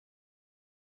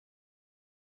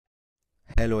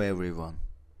Hello everyone,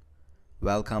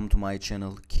 welcome to my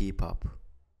channel Keep Up.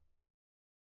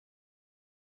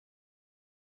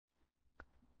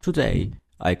 Today,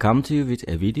 I come to you with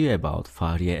a video about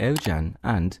Fahriye Evcen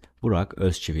and Burak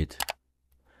Özçivit.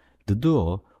 The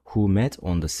duo, who met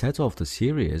on the set of the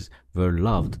series, were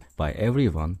loved by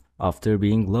everyone after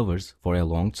being lovers for a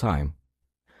long time.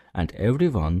 And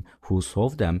everyone who saw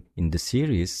them in the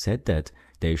series said that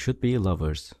they should be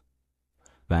lovers.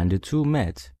 When the two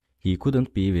met, he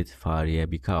couldn't be with Fahriye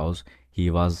because he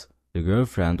was the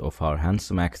girlfriend of our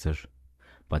handsome actor.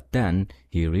 But then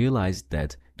he realized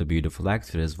that the beautiful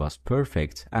actress was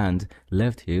perfect and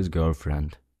left his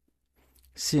girlfriend.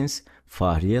 Since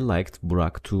Fahriye liked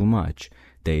Burak too much,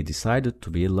 they decided to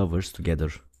be lovers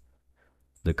together.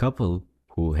 The couple,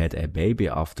 who had a baby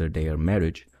after their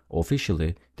marriage,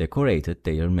 officially decorated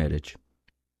their marriage.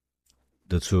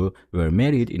 The two were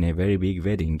married in a very big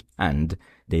wedding, and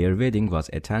their wedding was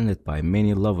attended by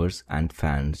many lovers and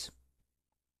fans.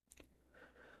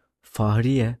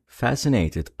 Fahriye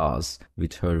fascinated us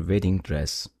with her wedding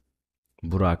dress.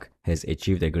 Burak has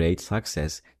achieved a great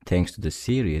success thanks to the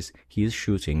series he is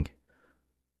shooting.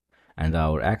 And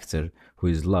our actor, who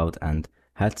is loved and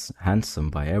handsome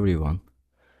by everyone,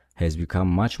 has become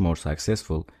much more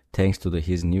successful thanks to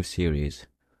his new series.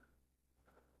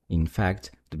 In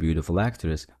fact, the beautiful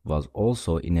actress was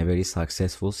also in a very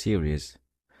successful series,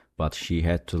 but she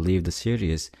had to leave the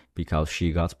series because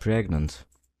she got pregnant.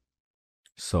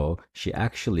 So she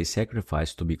actually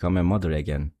sacrificed to become a mother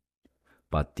again.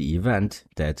 But the event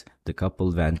that the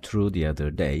couple went through the other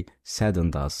day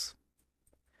saddened us.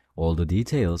 All the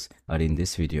details are in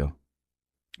this video.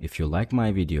 If you like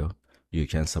my video, you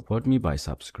can support me by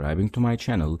subscribing to my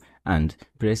channel and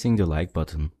pressing the like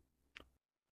button.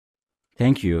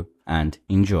 Thank you and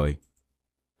enjoy.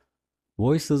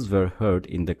 Voices were heard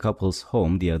in the couple's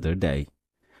home the other day.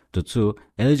 The two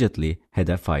allegedly had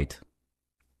a fight.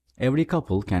 Every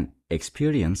couple can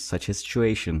experience such a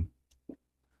situation.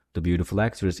 The beautiful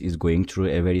actress is going through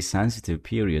a very sensitive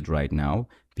period right now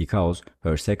because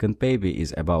her second baby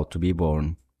is about to be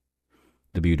born.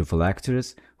 The beautiful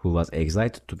actress, who was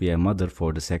excited to be a mother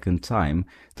for the second time,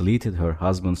 deleted her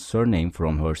husband's surname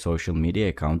from her social media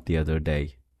account the other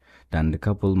day. Then the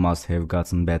couple must have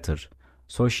gotten better,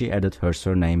 so she added her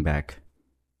surname back.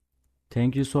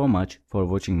 Thank you so much for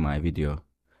watching my video.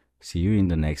 See you in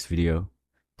the next video.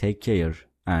 Take care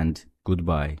and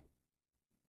goodbye.